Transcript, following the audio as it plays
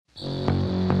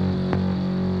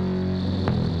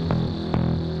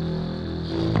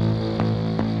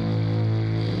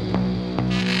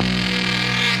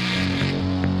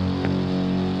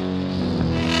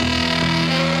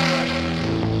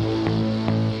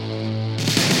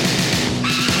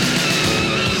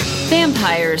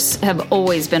vampires have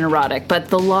always been erotic, but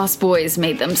The Lost Boys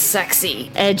made them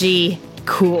sexy, edgy,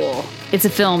 cool. It's a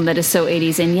film that is so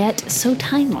 80s and yet so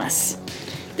timeless.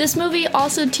 This movie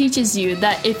also teaches you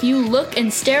that if you look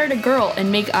and stare at a girl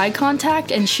and make eye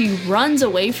contact and she runs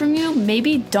away from you,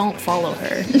 maybe don't follow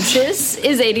her. This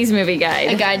is 80s Movie Guide.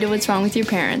 A guide to what's wrong with your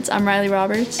parents. I'm Riley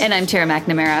Roberts. And I'm Tara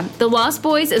McNamara. The Lost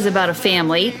Boys is about a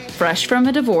family, fresh from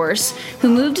a divorce, who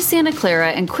moved to Santa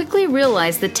Clara and quickly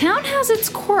realized the town has its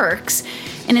quirks.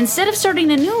 And instead of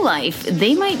starting a new life,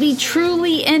 they might be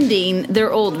truly ending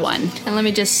their old one. And let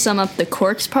me just sum up the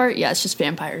quirks part. Yeah, it's just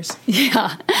vampires.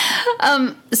 Yeah.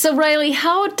 So, Riley,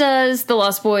 how does The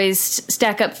Lost Boys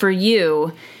stack up for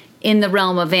you in the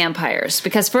realm of vampires?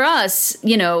 Because for us,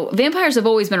 you know, vampires have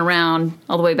always been around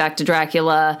all the way back to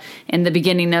Dracula and the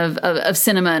beginning of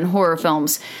cinema and horror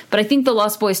films. But I think The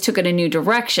Lost Boys took it a new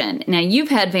direction. Now, you've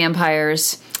had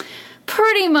vampires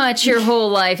pretty much your whole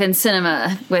life in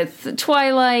cinema with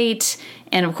Twilight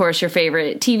and, of course, your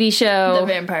favorite TV show, The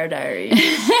Vampire Diaries.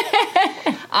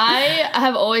 I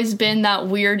have always been that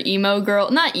weird emo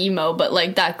girl. Not emo, but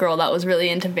like that girl that was really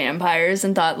into vampires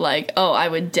and thought like, oh, I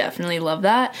would definitely love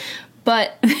that.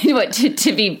 But what,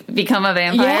 to become a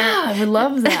vampire? Yeah, I would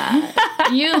love that.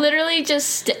 You literally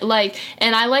just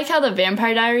and I like how the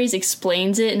Vampire Diaries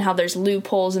explains it and how there's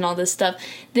loopholes and all this stuff.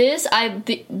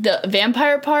 The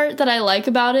vampire part that I like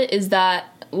about it is that,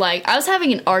 like, I was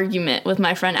having an argument with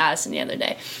my friend Addison the other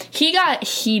day. He got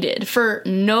heated for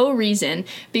no reason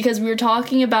because we were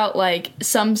talking about, like,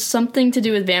 something to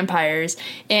do with vampires,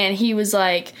 and he was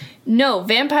like, no,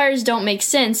 vampires don't make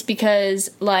sense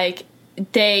because, like,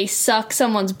 they suck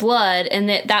someone's blood and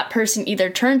that person either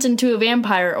turns into a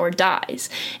vampire or dies.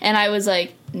 And I was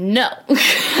like, no.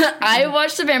 I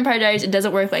watched The Vampire Diaries. It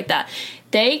doesn't work like that.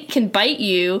 They can bite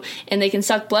you and they can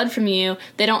suck blood from you.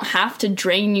 They don't have to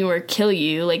drain you or kill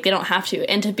you. Like, they don't have to.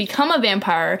 And to become a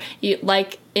vampire,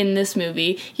 like in this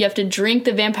movie, you have to drink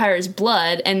the vampire's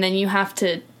blood, and then you have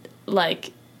to,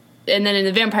 like... And then in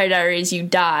the Vampire Diaries, you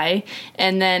die.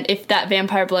 And then if that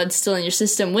vampire blood's still in your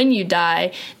system when you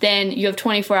die, then you have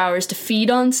 24 hours to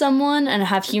feed on someone and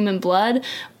have human blood,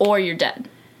 or you're dead.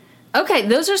 Okay,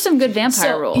 those are some good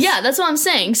vampire rules. Yeah, that's what I'm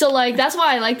saying. So, like, that's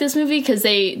why I like this movie, because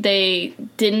they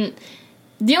didn't...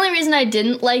 The only reason I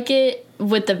didn't like it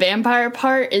with the vampire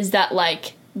part is that,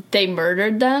 like, they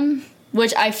murdered them.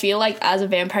 Which I feel like as a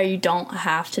vampire you don't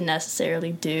have to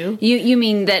necessarily do. You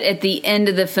mean that at the end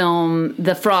of the film,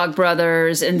 the Frog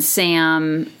Brothers and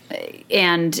Sam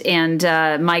and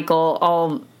Michael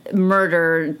all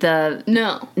murder the...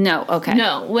 No, okay.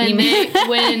 No,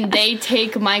 when they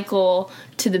take Michael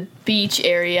to the beach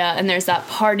area and there's that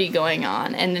party going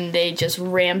on and then they just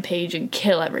rampage and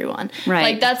kill everyone. Right.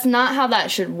 Like, that's not how that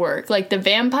should work. Like, the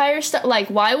vampire stuff, like,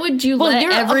 why would you let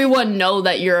everyone know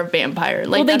that you're a vampire?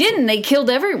 Like, well, they didn't. They killed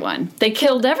everyone. They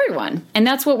killed everyone. And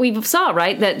that's what we saw,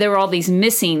 right? That there were all these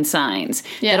missing signs.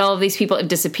 Yeah. That all of these people have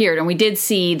disappeared. And we did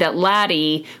see that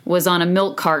Laddie was on a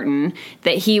milk carton,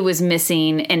 that he was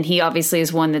missing, and he obviously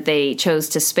is one that they chose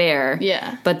to spare.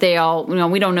 Yeah. But they all,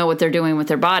 we don't know what they're doing with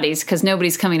their bodies because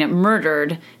nobody's coming up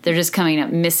murdered. They're just coming up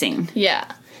missing. Yeah.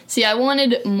 See, I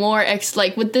wanted more,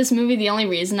 like, with this movie, the only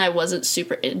reason I wasn't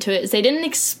super into it is they didn't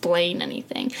explain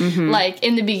anything. Mm-hmm. Like,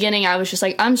 in the beginning, I was just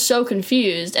like, I'm so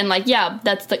confused. And, like, yeah,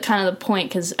 that's the kind of the point,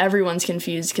 because everyone's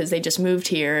confused because they just moved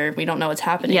here. We don't know what's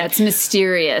happening. Yeah, it's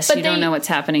mysterious. But you don't know what's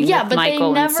happening with Michael and Sam.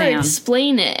 Yeah, but they never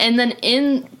explain it. And then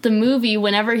in the movie,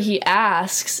 whenever he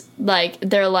asks, like,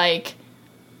 they're like,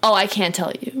 oh, I can't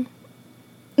tell you.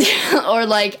 Or,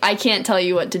 like, I can't tell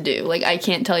you what to do. Like, I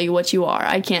can't tell you what you are.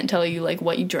 I can't tell you, like,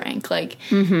 what you drank. Like,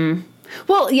 mm-hmm.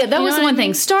 Well, yeah, that was the one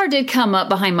thing. Star did come up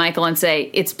behind Michael and say,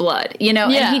 it's blood, Yeah.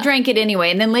 And he drank it anyway.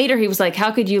 And then later he was like,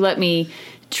 how could you let me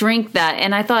drink that?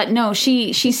 And I thought, no,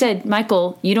 she said,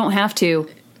 Michael, you don't have to.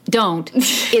 Don't.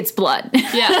 It's blood.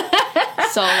 Yeah.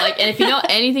 So, like, and if you know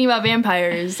anything about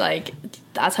vampires, like,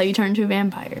 that's how you turn into a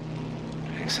vampire.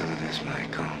 Drink some of this,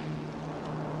 Michael.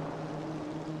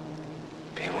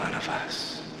 Be one of us.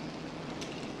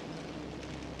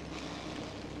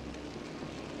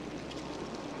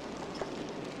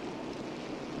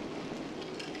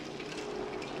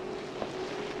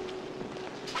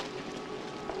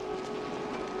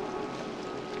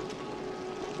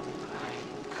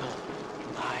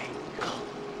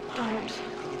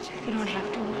 You don't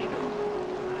have to, Michael.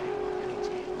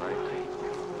 Michael.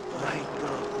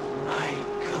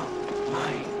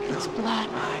 It's blood.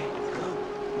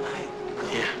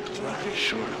 Yeah,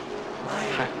 sure.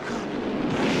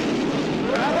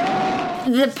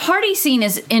 The party scene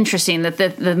is interesting, that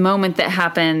the moment that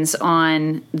happens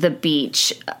on the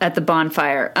beach at the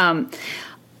bonfire.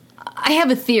 I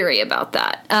have a theory about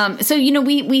that. So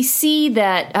we see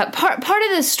that part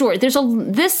of the story.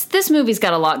 This movie's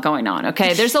got a lot going on.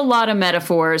 Okay, there's a lot of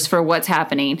metaphors for what's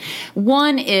happening.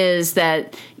 One is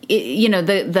that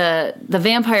the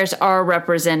vampires are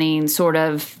representing sort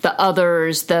of the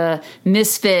others, the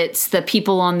misfits, the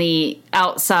people on the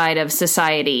outside of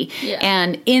society. Yeah.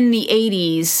 And in the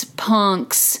 80s,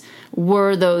 punks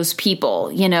were those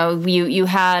people. You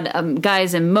had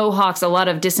guys in mohawks, a lot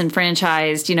of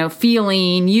disenfranchised,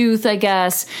 feeling youth, I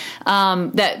guess,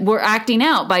 that were acting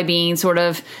out by being sort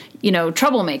of,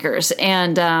 troublemakers.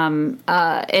 And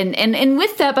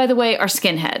with that, by the way, are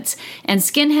skinheads. And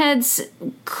skinheads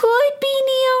could be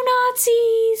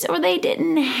neo-Nazis, or they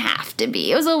didn't have to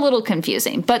be. It was a little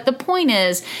confusing. But the point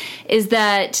is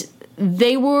that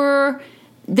they were...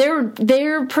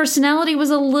 Their personality was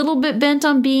a little bit bent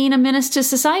on being a menace to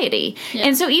society. Yeah.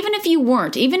 And so even if you were,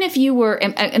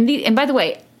 and by the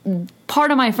way,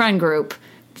 part of my friend group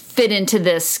fit into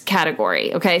this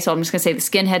category. Okay, so I'm just going to say the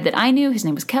skinhead that I knew, his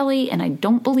name was Kelly, and I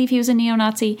don't believe he was a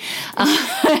neo-Nazi.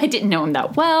 I didn't know him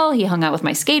that well. He hung out with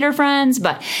my skater friends,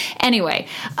 but anyway.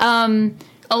 A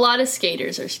lot of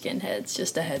skaters are skinheads,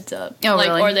 just a heads up. Oh,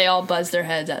 really? Or they all buzz their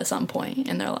heads at some point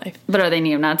in their life. But are they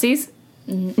neo-Nazis?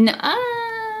 No.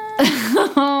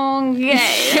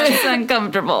 Okay, that's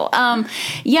uncomfortable.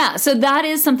 So that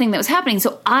is something that was happening.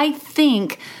 So I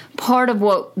think part of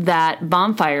what that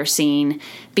bonfire scene,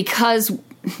 because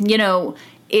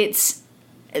it's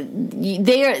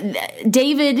David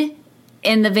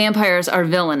and the vampires are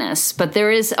villainous, but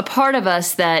there is a part of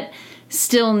us that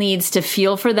still needs to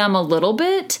feel for them a little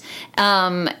bit,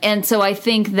 and so I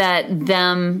think that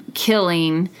them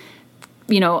killing,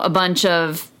 a bunch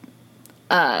of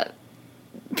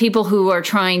people who are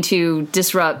trying to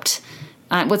disrupt,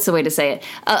 what's the way to say it?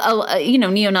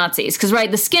 Neo-Nazis. Because, right,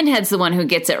 the skinhead's the one who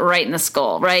gets it right in the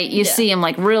skull, right? You see him,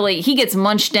 he gets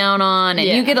munched down on, and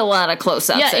you get a lot of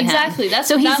close-ups at him. Yeah, exactly.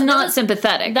 He's not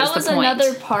sympathetic. That was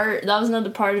another part. That was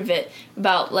another part of it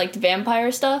about, the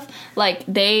vampire stuff.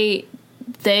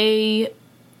 They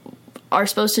are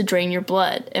supposed to drain your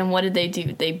blood, and what did they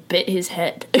do? They bit his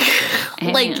head.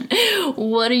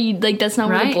 What are you, that's not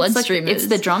right? what a bloodstream is. It's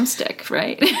the drumstick,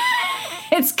 right?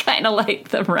 It's kind of like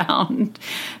the round.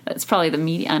 That's probably the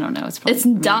media. I don't know. It's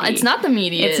not the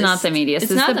media. It's not the media. It's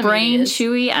the brain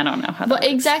chewy. I don't know how. But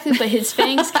exactly. But his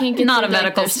fangs can't get. Not a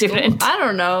medical student. I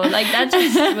don't know. That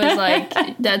just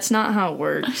was that's not how it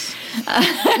works.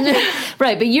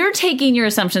 Right. But you're taking your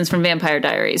assumptions from Vampire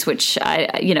Diaries, which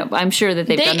I'm sure that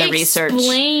they've done the research. They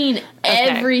explain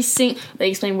every single. They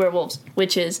explain werewolves,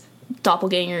 witches,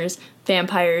 doppelgangers,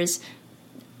 vampires.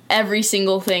 Every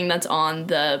single thing that's on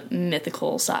the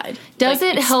mythical side. Does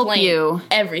it help you?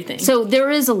 Everything. So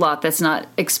there is a lot that's not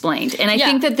explained. And I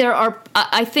think that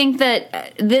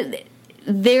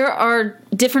there are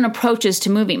different approaches to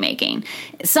movie making.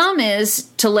 Some is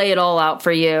to lay it all out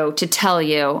for you, to tell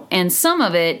you. And some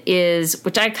of it is,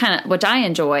 which I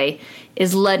enjoy,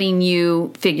 is letting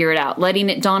you figure it out, letting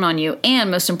it dawn on you.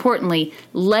 And most importantly,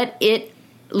 let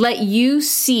you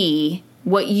see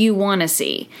what you want to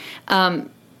see.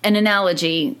 An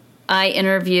analogy, I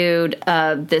interviewed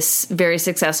this very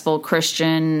successful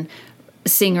Christian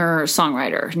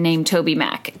singer-songwriter named Toby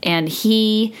Mac, and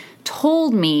he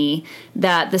told me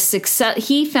that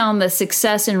he found the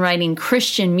success in writing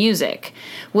Christian music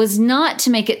was not to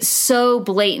make it so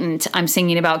blatant, I'm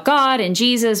singing about God and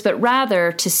Jesus, but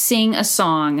rather to sing a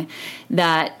song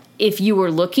that if you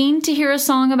were looking to hear a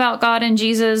song about God and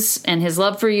Jesus and his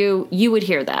love for you, you would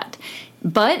hear that.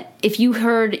 But if you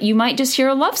might just hear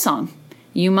a love song.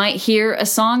 You might hear a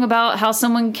song about how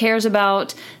someone cares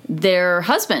about their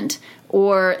husband,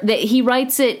 or that he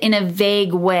writes it in a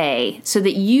vague way so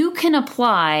that you can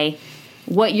apply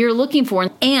what you're looking for.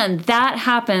 And that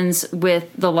happens with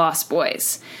the Lost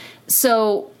Boys.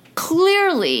 So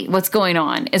clearly what's going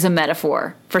on is a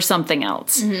metaphor for something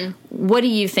else. Mm-hmm. What do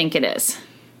you think it is?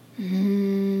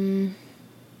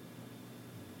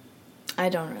 I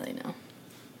don't really know.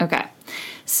 Okay.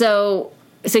 So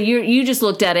you just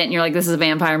looked at it and you're like, this is a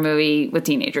vampire movie with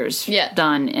teenagers. Yeah.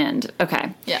 Done. And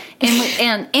okay. Yeah.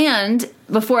 And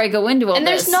before I go into all and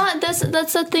this. And there's not,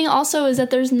 that's the thing also, is that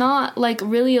there's not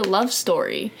really a love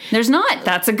story. There's not.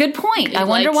 That's a good point. I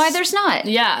wonder why there's not.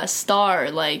 Yeah. Star,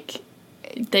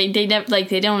 they never,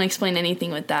 they don't explain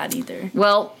anything with that either.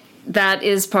 Well, that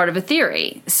is part of a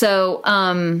theory. So,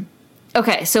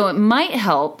 okay. So it might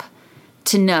help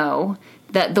to know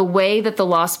that the way that the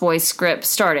Lost Boys script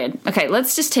started. Okay,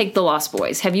 let's just take the Lost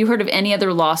Boys. Have you heard of any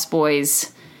other Lost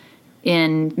Boys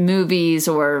in movies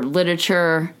or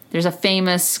literature? There's a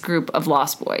famous group of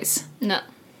Lost Boys. No.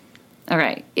 All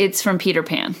right, it's from Peter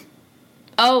Pan.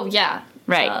 Oh, yeah.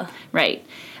 Right, right.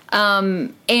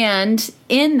 And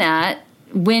in that,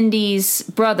 Wendy's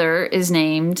brother is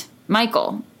named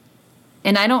Michael.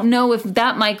 And I don't know if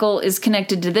that Michael is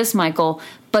connected to this Michael,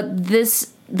 but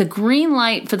the green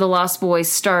light for the Lost Boys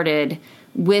started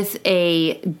with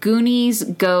a Goonies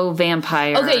Go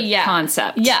Vampire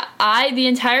concept. Yeah, the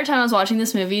entire time I was watching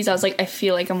this movie, I was like, I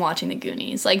feel like I'm watching the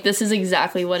Goonies. Like, this is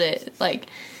exactly what it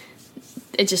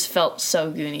just felt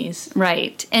so Goonies.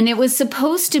 Right. And it was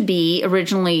supposed to be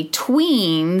originally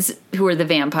tweens who were the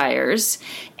vampires,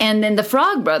 and then the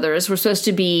Frog Brothers were supposed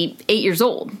to be 8 years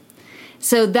old.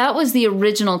 So that was the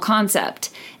original concept.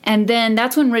 And then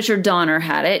that's when Richard Donner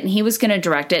had it, and he was going to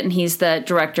direct it, and he's the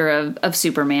director of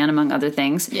Superman, among other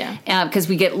things. Yeah. Because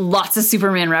we get lots of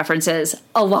Superman references,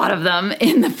 a lot of them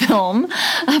in the film,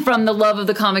 from the love of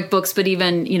the comic books, but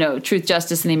even, Truth,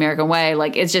 Justice, and the American Way.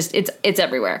 Like, it's just, it's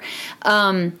everywhere.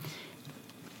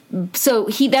 So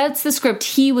that's the script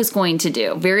he was going to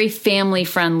do. Very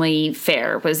family-friendly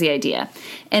fare was the idea.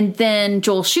 And then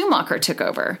Joel Schumacher took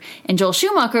over. And Joel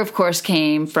Schumacher, of course,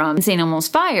 came from St. Elmo's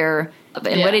Fire.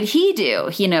 And what did he do?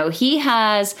 He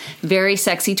has very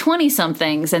sexy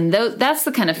 20-somethings, and that's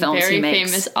the kind of films he makes. Very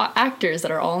famous actors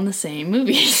that are all in the same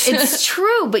movies. It's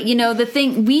true, but the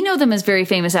thing, we know them as very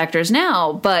famous actors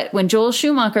now, but when Joel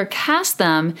Schumacher cast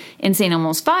them in St.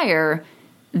 Elmo's Fire,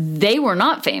 they were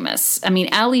not famous. I mean,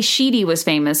 Ali Sheedy was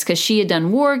famous because she had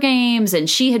done War Games, and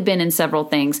she had been in several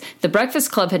things. The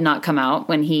Breakfast Club had not come out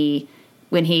when he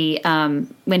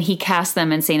cast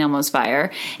them in St. Elmo's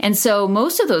Fire. And so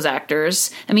most of those actors,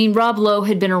 I mean, Rob Lowe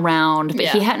had been around, but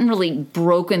he hadn't really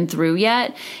broken through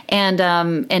yet. And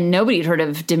nobody had heard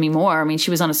of Demi Moore. I mean,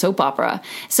 she was on a soap opera.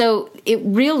 So it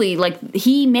really,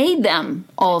 he made them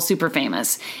all super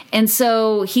famous. And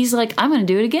so he's like, I'm going to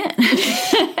do it again.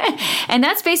 And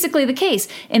that's basically the case.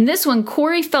 In this one,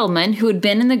 Corey Feldman, who had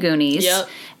been in the Goonies,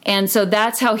 and so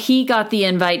that's how he got the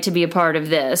invite to be a part of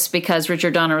this, because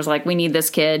Richard Donner was like, we need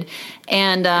this kid.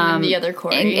 And then the other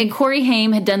Corey. And Corey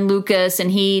Haim had done Lucas,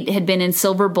 and he had been in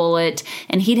Silver Bullet,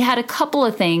 and he'd had a couple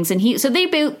of things. And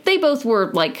they both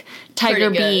were like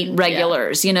Tiger Beat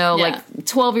regulars,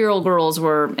 12-year-old girls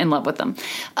were in love with them.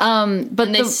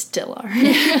 But they still are.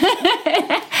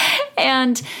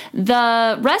 And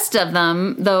the rest of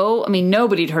them, though, I mean,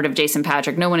 nobody'd heard of Jason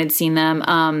Patric. No one had seen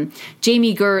them.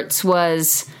 Jamie Gertz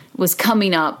was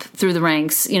coming up through the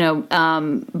ranks.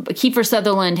 Kiefer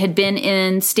Sutherland had been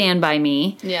in Stand By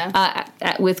Me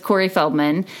with Corey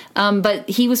Feldman. But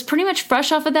he was pretty much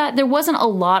fresh off of that. There wasn't a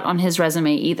lot on his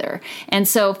resume either. And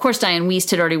so, of course, Diane Wiest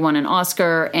had already won an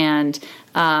Oscar, and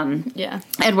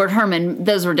Edward Herrmann,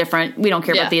 those were different. We don't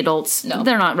care about the adults. No.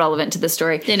 They're not relevant to the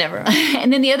story. They never are.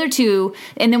 And then the other two,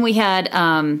 and then we had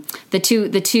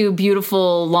the two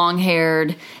beautiful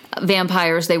long-haired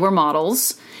vampires. They were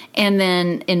models. And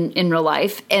then in real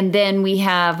life. And then we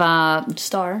have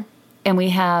Star. And we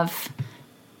have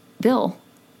Bill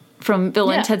from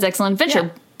Bill and Ted's Excellent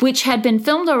Adventure, which had been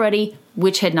filmed already,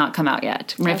 which had not come out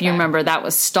yet. If you remember, that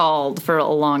was stalled for a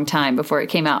long time before it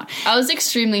came out. I was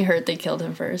extremely hurt they killed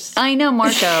him first. I know,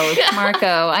 Marco,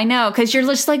 I know, because you're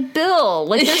just like, Bill,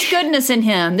 like, there's goodness in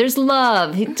him. There's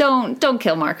love. Don't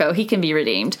kill Marco. He can be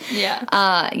redeemed. Yeah.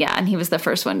 And he was the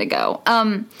first one to go.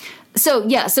 So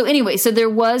anyway, so there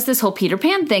was this whole Peter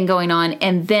Pan thing going on,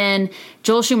 and then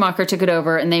Joel Schumacher took it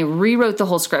over, and they rewrote the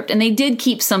whole script, and they did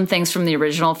keep some things from the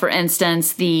original. For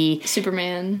instance, the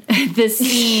Superman, the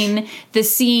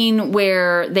scene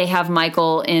where they have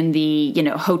Michael in the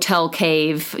hotel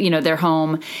cave, their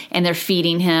home, and they're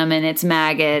feeding him, and it's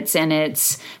maggots and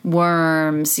it's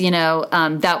worms.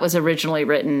 That was originally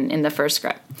written in the first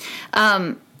script.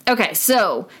 Okay,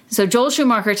 so Joel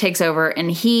Schumacher takes over,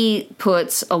 and he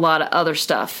puts a lot of other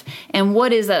stuff. And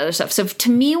what is that other stuff? So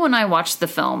to me, when I watched the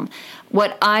film,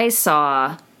 what I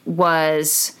saw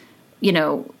was,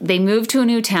 they move to a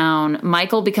new town.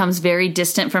 Michael becomes very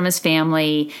distant from his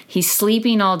family. He's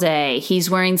sleeping all day. He's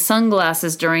wearing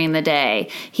sunglasses during the day.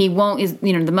 He won't,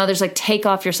 the mother's like, take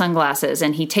off your sunglasses.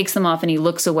 And he takes them off, and he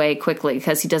looks away quickly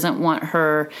because he doesn't want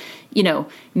her,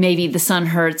 maybe the sun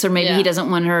hurts, or maybe he doesn't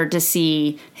want her to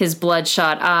see his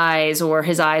bloodshot eyes, or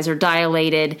his eyes are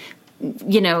dilated.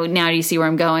 Now do you see where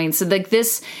I'm going? So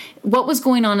what was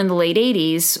going on in the late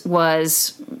 80s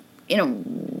was, there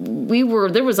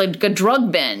was like a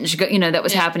drug binge, that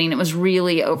was happening. It was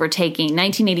really overtaking.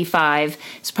 1985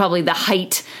 is probably the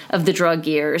height of the drug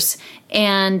years.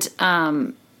 And,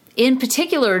 in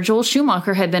particular, Joel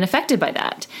Schumacher had been affected by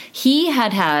that. He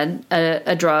had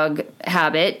a drug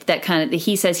habit that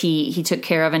he says he took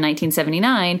care of in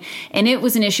 1979, and it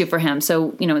was an issue for him.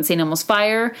 So, in St. Elmo's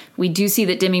Fire, we do see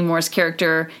that Demi Moore's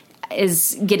character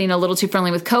is getting a little too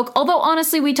friendly with Coke. Although,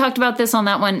 honestly, we talked about this on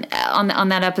that one, on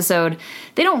that episode.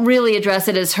 They don't really address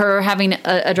it as her having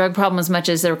a drug problem as much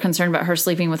as they're concerned about her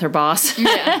sleeping with her boss.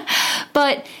 Yeah.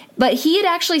 But he had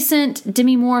actually sent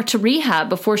Demi Moore to rehab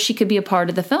before she could be a part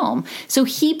of the film. So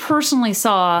he personally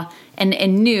saw and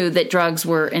knew that drugs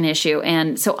were an issue.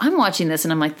 And so I'm watching this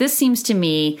and I'm like, this seems to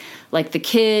me like the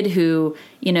kid who,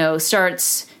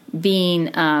 starts being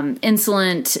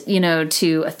insolent,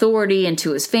 to authority and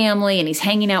to his family, and he's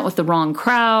hanging out with the wrong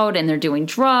crowd, and they're doing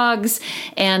drugs,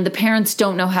 and the parents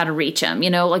don't know how to reach him.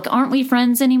 Aren't we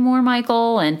friends anymore,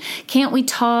 Michael? And can't we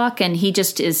talk? And he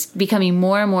just is becoming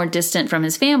more and more distant from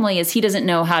his family as he doesn't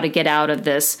know how to get out of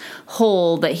this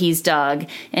hole that he's dug.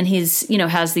 And he's,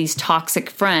 has these toxic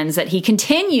friends that he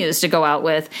continues to go out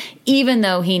with, even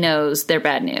though he knows they're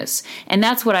bad news. And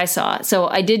that's what I saw. So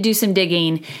I did do some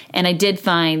digging, and I did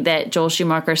find that Joel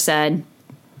Schumacher said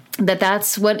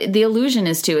that's what the allusion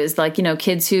is to, is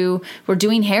kids who were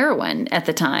doing heroin at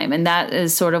the time. And that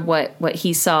is sort of what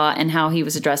he saw and how he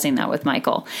was addressing that with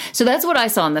Michael. So that's what I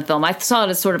saw in the film. I saw it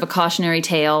as sort of a cautionary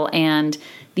tale, and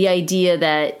the idea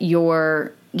that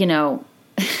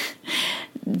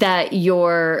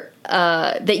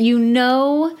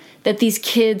that these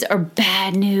kids are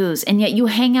bad news, and yet you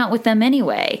hang out with them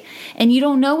anyway, and you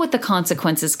don't know what the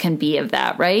consequences can be of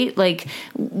that, right? Like,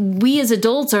 we as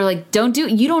adults are like,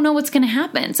 you don't know what's going to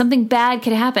happen. Something bad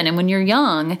could happen, and when you're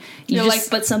young, you're like,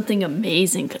 but something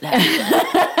amazing could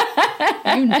happen.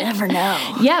 You never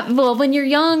know. Yeah, well, when you're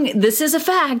young, this is a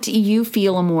fact, you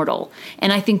feel immortal.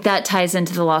 And I think that ties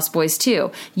into the Lost Boys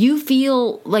too. You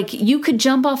feel like you could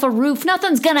jump off a roof.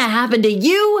 Nothing's going to happen to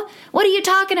you. What are you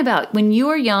talking about? When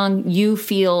you're young, you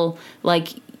feel like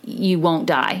you won't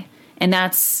die. And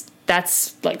that's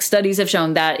like, studies have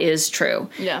shown that is true.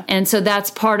 Yeah. And so that's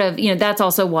part of, that's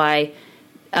also why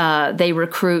they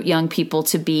recruit young people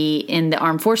to be in the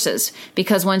armed forces,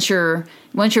 because once your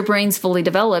brain's fully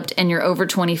developed and you're over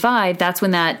 25, that's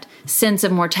when that sense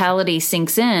of mortality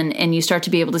sinks in, and you start to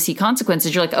be able to see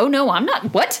consequences. You're like, oh no, I'm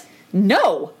not, what?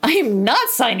 No, I am not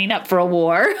signing up for a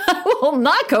war. I will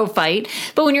not go fight.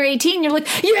 But when you're 18, you're like,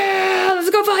 yeah, let's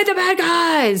go fight the bad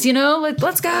guys.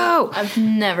 Let's go. I've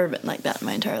never been like that in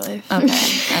my entire life.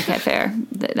 Okay, fair.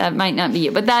 That might not be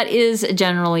you, but that is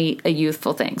generally a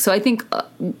youthful thing. So I think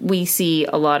we see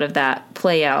a lot of that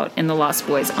play out in the Lost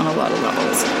Boys on a lot of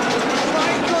levels.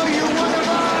 Michael, you're one of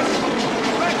us!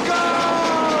 Let go!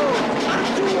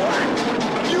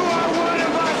 You are one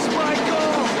of us,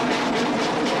 Michael!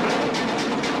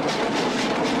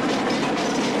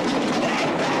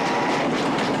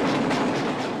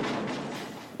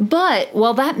 But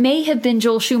while that may have been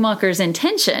Joel Schumacher's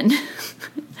intention,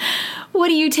 what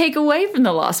do you take away from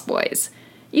the Lost Boys?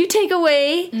 You take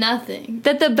away nothing.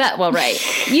 That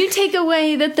you take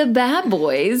away that the bad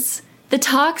boys, the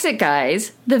toxic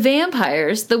guys, the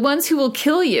vampires, the ones who will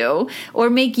kill you or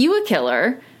make you a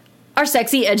killer, are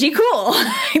sexy, edgy, cool.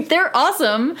 They're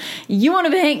awesome. You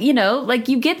want to hang,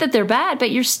 you get that they're bad, but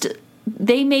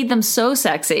they made them so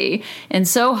sexy and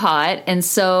so hot and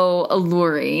so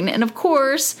alluring. And of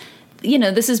course,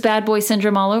 this is bad boy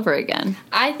syndrome all over again.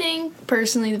 I think,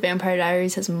 personally, the Vampire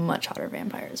Diaries has much hotter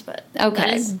vampires, but okay,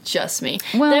 that is just me.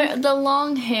 Well, the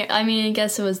long hair, I mean, I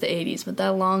guess it was the 80s, but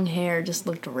that long hair just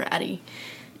looked ratty.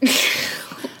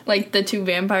 Like the two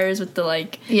vampires with the,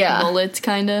 mullets,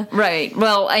 kind of. Right.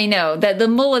 Well, I know that the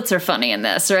mullets are funny in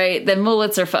this, right? The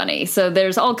mullets are funny. So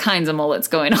there's all kinds of mullets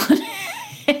going on.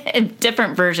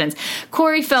 Different versions.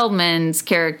 Corey Feldman's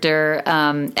character,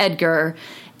 Edgar,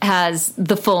 has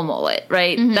the full mullet,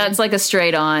 right? Mm-hmm. That's like a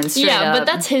straight up. But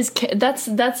that's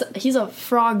he's a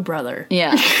frog brother.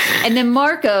 Yeah. And then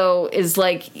Marco is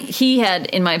he had,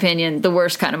 in my opinion, the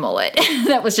worst kind of mullet.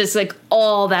 That was just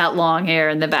all that long hair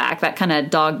in the back, that kind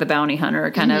of Dog the Bounty Hunter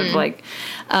kind of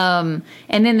and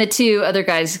then the two other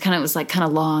guys was kind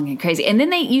of long and crazy. And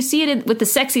then you see it with the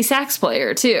sexy sax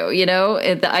player too,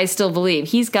 the I Still Believe.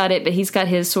 He's got it, but he's got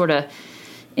his sort of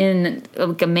in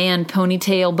a man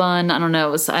ponytail bun. I don't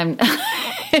know.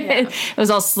 It was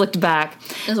all slicked back.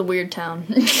 It was a weird town.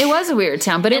 It was a weird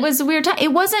town, but it was a weird time.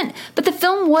 It wasn't, but the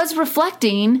film was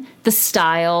reflecting the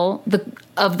style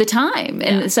of the time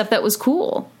and stuff that was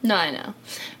cool. No, I know.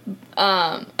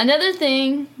 Another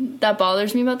thing that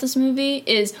bothers me about this movie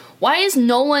is, why is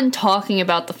no one talking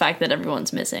about the fact that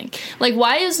everyone's missing?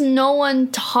 Why is no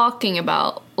one talking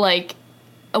about,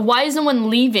 why is no one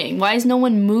leaving? Why is no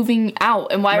one moving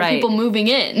out? And why are people moving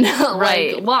in?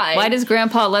 Right. Why? Why does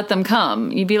Grandpa let them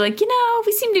come? You'd be like,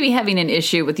 we seem to be having an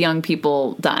issue with young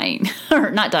people dying.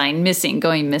 Or not dying,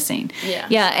 going missing. Yeah.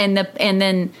 Yeah, and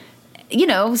then,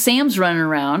 Sam's running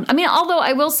around. I mean, although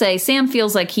I will say, Sam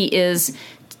feels like he is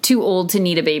too old to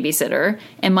need a babysitter,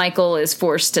 and Michael is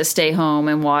forced to stay home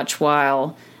and watch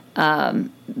while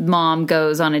mom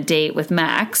goes on a date with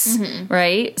Max,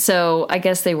 right? So I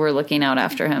guess they were looking out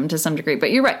after him to some degree.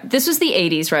 But you're right. This was the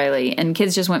 80s, Riley, and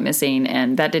kids just went missing,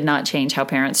 and that did not change how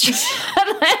parents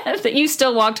that you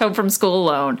still walked home from school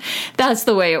alone. That's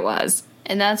the way it was.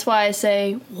 And that's why I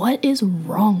say, what is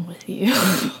wrong with you?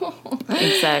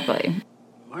 Exactly.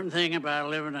 One thing about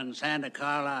living in Santa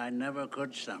Carla I never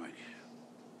could stomach.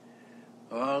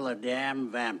 All the damn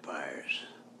vampires.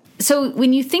 So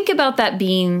when you think about that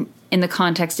being in the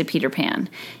context of Peter Pan,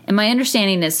 and my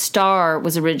understanding is Star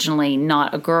was originally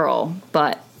not a girl,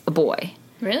 but a boy.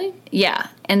 Really? Yeah.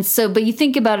 And so, but you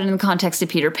think about it in the context of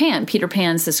Peter Pan. Peter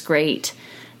Pan's this great,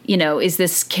 is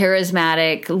this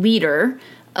charismatic leader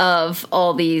of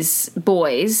all these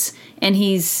boys, and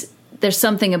there's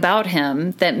something about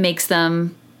him that makes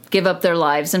them give up their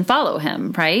lives and follow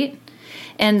him, right?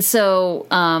 And so,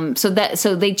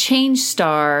 so they changed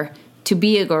Star to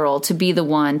be a girl, to be the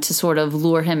one to sort of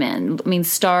lure him in. I mean,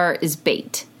 Star is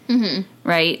bait,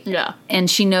 right? Yeah. And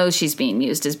she knows she's being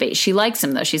used as bait. She likes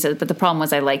him, though. She says, but the problem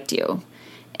was I liked you.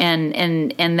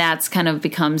 And that's kind of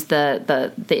becomes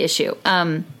the issue.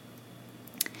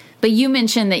 But you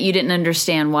mentioned that you didn't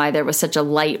understand why there was such a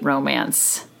light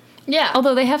romance. Yeah.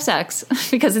 Although they have sex,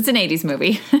 because it's an 80s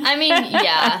movie. I mean,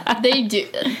 yeah, they do.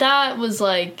 That was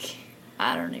like,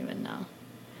 I don't even know.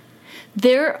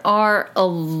 There are a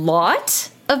lot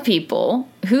of people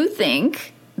who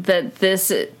think that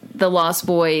The Lost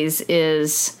Boys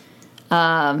is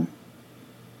homoerotic.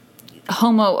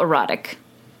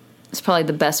 It's probably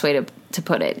the best way to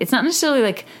put it. It's not necessarily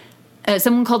like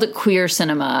someone called it queer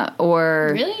cinema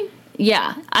or Really?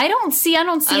 Yeah, I don't see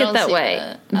it that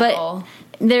way. But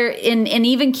there, and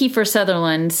even Kiefer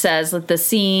Sutherland says that the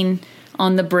scene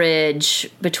on the bridge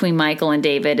between Michael and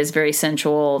David is very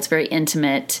sensual. It's very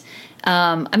intimate.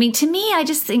 I mean, to me, I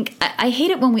just think I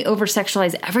hate it when we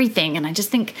over-sexualize everything, and I just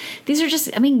think these are just.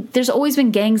 I mean, there's always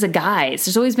been gangs of guys.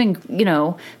 There's always been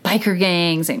biker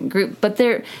gangs and group. But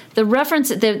the reference,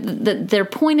 their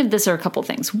point of this are a couple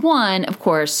things. One, of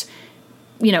course,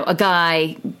 a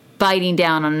guy biting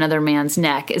down on another man's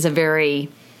neck is a very,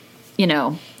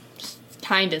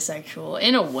 kind of sexual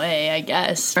in a way, I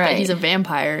guess. Right. But he's a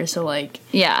vampire, so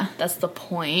yeah, that's the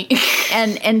point.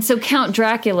 and so Count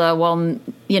Dracula, while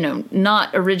not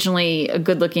originally a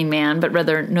good-looking man, but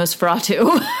rather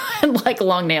Nosferatu, and like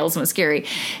long nails and was scary,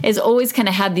 has always kind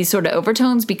of had these sort of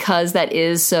overtones because that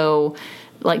is so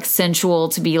like sensual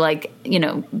to be like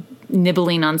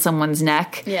nibbling on someone's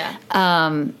neck. Yeah.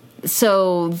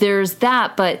 So there's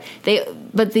that, but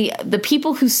the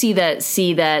people who see that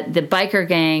the biker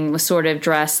gang was sort of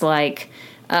dressed like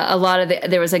a lot of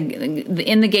there was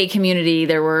in the gay community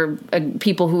there were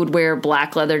people who would wear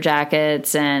black leather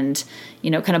jackets and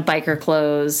kind of biker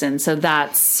clothes, and so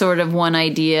that's sort of one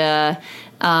idea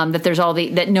that there's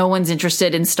that no one's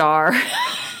interested in Star.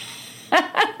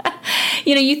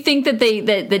 You think that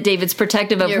that David's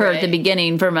protective of You're her right. at the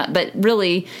beginning, but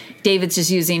really David's just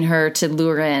using her to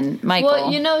lure in Michael.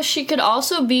 Well, she could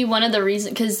also be one of the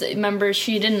reasons, because remember,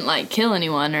 she didn't kill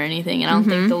anyone or anything, and I don't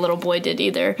think the little boy did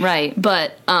either. Right.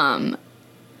 But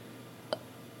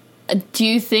do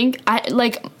you think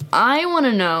I want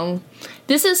to know?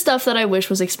 This is stuff that I wish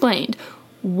was explained.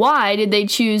 Why did they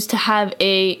choose to have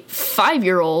a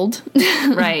 5-year-old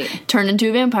right turn into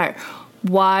a vampire?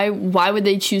 Why would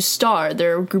they choose Star?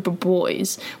 They're a group of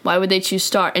boys. Why would they choose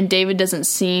Star? And David doesn't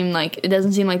seem like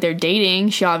they're dating.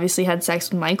 She obviously had sex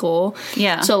with Michael.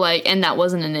 Yeah. So and that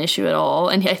wasn't an issue at all.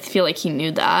 And I feel like he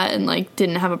knew that and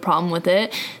didn't have a problem with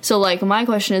it. So my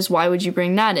question is, why would you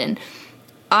bring that in?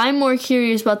 I'm more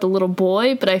curious about the little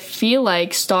boy, but I feel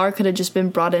like Star could have just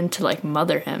been brought in to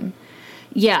mother him.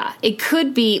 Yeah, it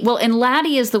could be. Well, and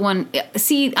Laddie is the one.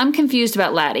 See, I'm confused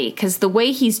about Laddie because the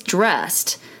way he's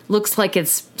dressed looks like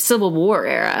it's Civil War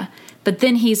era, but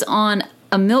then he's on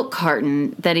a milk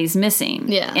carton that he's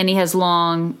missing. Yeah. And he has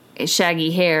long,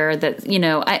 shaggy hair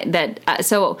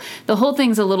so the whole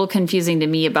thing's a little confusing to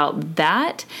me about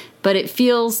that, but it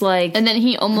feels like. And then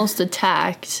he almost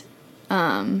attacked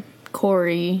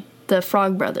Corey, the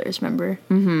Frog Brothers, remember?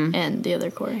 Mm-hmm. And the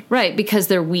other Corey. Right, because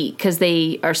they're weak, because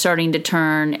they are starting to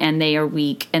turn and they are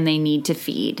weak and they need to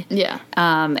feed. Yeah.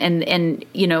 And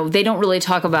they don't really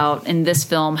talk about in this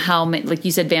film how many, like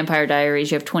you said, Vampire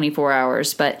Diaries, you have 24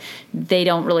 hours, but they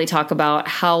don't really talk about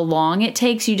how long it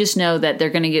takes. You just know that they're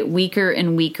going to get weaker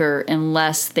and weaker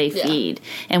unless they feed.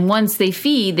 And once they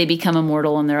feed, they become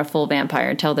immortal and they're a full vampire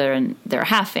until they're a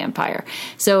half vampire.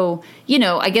 So,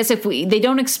 I guess they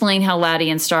don't explain how Laddie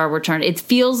and Star were turned. It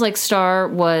feels like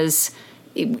Star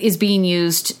is being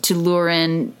used to lure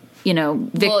in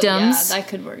victims. Well, yeah, that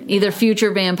could work. Either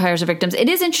future vampires or victims. It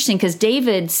is interesting because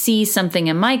David sees something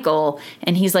in Michael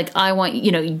and he's like, I want,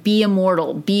 be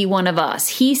immortal, be one of us.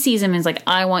 He sees him and is like,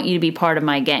 I want you to be part of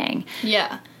my gang.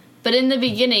 Yeah. But in the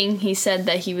beginning, he said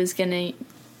that he was going to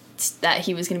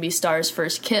be Star's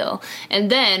first kill.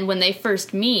 And then when they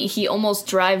first meet, he almost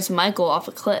drives Michael off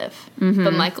a cliff. Mm-hmm.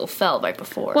 But Michael fell right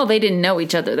before. Well, they didn't know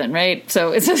each other then, right?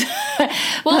 So it's just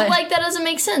that doesn't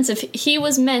make sense. If he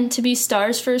was meant to be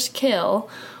Star's first kill,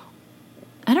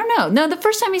 I don't know. No, the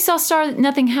first time he saw Star,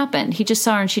 nothing happened. He just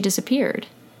saw her and she disappeared.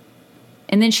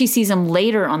 And then she sees him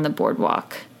later on the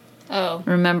boardwalk. Oh.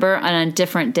 Remember? On a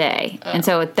different day. Oh. And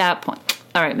so at that point,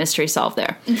 all right, mystery solved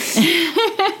there.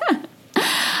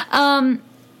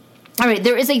 All right,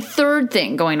 there is a third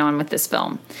thing going on with this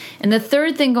film. And the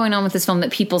third thing going on with this film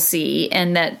that people see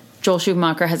and that Joel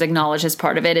Schumacher has acknowledged as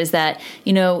part of it is that,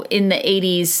 in the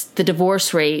 80s, the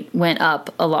divorce rate went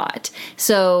up a lot.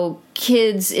 So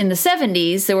kids in the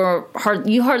 70s,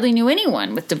 you hardly knew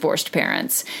anyone with divorced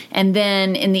parents. And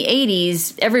then in the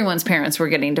 80s, everyone's parents were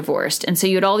getting divorced. And so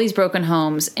you had all these broken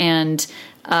homes and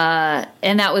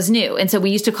that was new. And so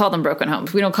we used to call them broken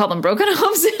homes. We don't call them broken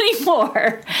homes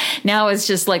anymore. Now it's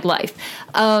just like life.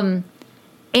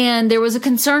 And there was a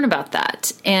concern about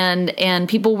that, and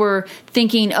people were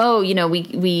thinking, you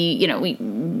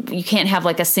can't have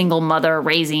like a single mother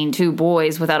raising two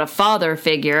boys without a father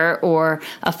figure, or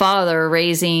a father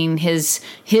raising his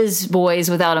boys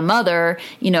without a mother.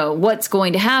 What's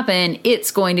going to happen?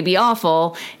 It's going to be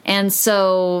awful. And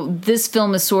so this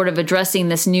film is sort of addressing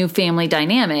this new family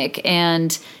dynamic,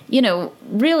 and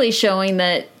really showing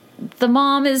that the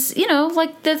mom is,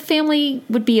 like the family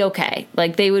would be okay.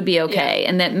 Like they would be okay. Yeah.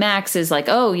 And that Max is like,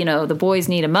 the boys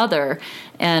need a mother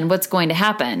and what's going to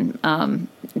happen.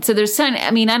 So there's I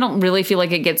don't really feel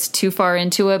like it gets too far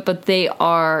into it, but they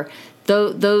are,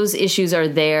 those issues are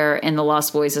there. And The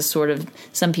Lost Boys is sort of,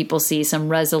 some people see some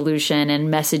resolution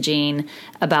and messaging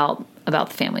about the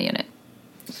family unit.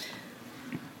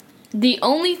 The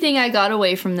only thing I got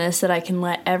away from this that I can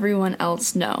let everyone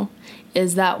else know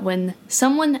is that when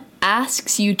someone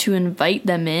asks you to invite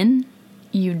them in,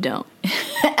 you don't.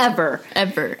 Ever.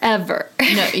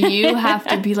 No, you have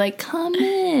to be like, come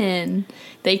in.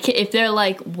 If they're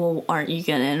like, well, aren't you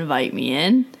going to invite me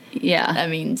in? Yeah. That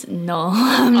means no.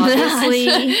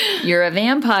 Obviously, you're a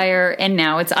vampire, and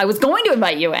now I was going to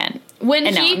invite you in. Now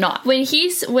I'm not.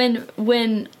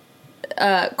 When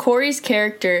Corey's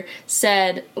character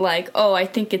said, like, oh, I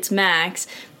think it's Max,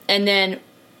 and then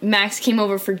Max came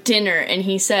over for dinner and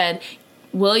he said,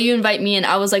 will you invite me in?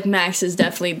 I was like, Max is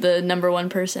definitely the number one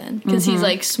person because he's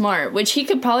like smart, which he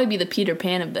could probably be the Peter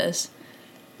Pan of this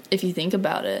if you think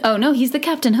about it. Oh no, he's the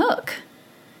Captain Hook.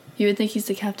 You would think he's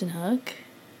the Captain Hook?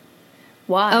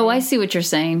 Why? Oh, I see what you're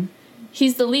saying.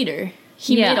 He's the leader.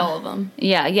 He made all of them.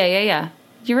 Yeah.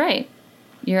 You're right.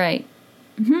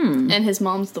 And his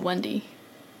mom's the Wendy.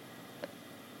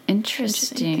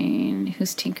 Interesting.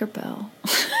 Who's Tinkerbell?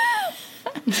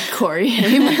 Corey.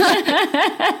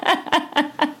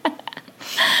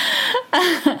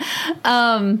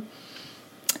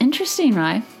 Interesting,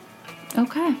 Rye.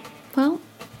 Okay. Well,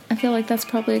 I feel like that's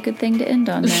probably a good thing to end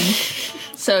on then.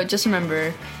 So just remember,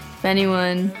 if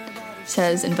anyone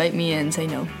says invite me in, say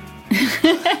no.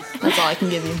 That's all I can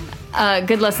give you.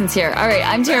 Good lessons here. All right,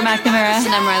 I'm Tara McNamara.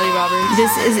 And I'm Riley Roberts.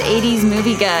 This is 80s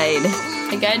Movie Guide.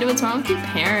 A guide to what's wrong with your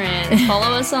parents.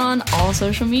 Follow us on all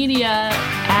social media.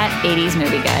 @80s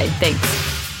Movie Guide. Thanks.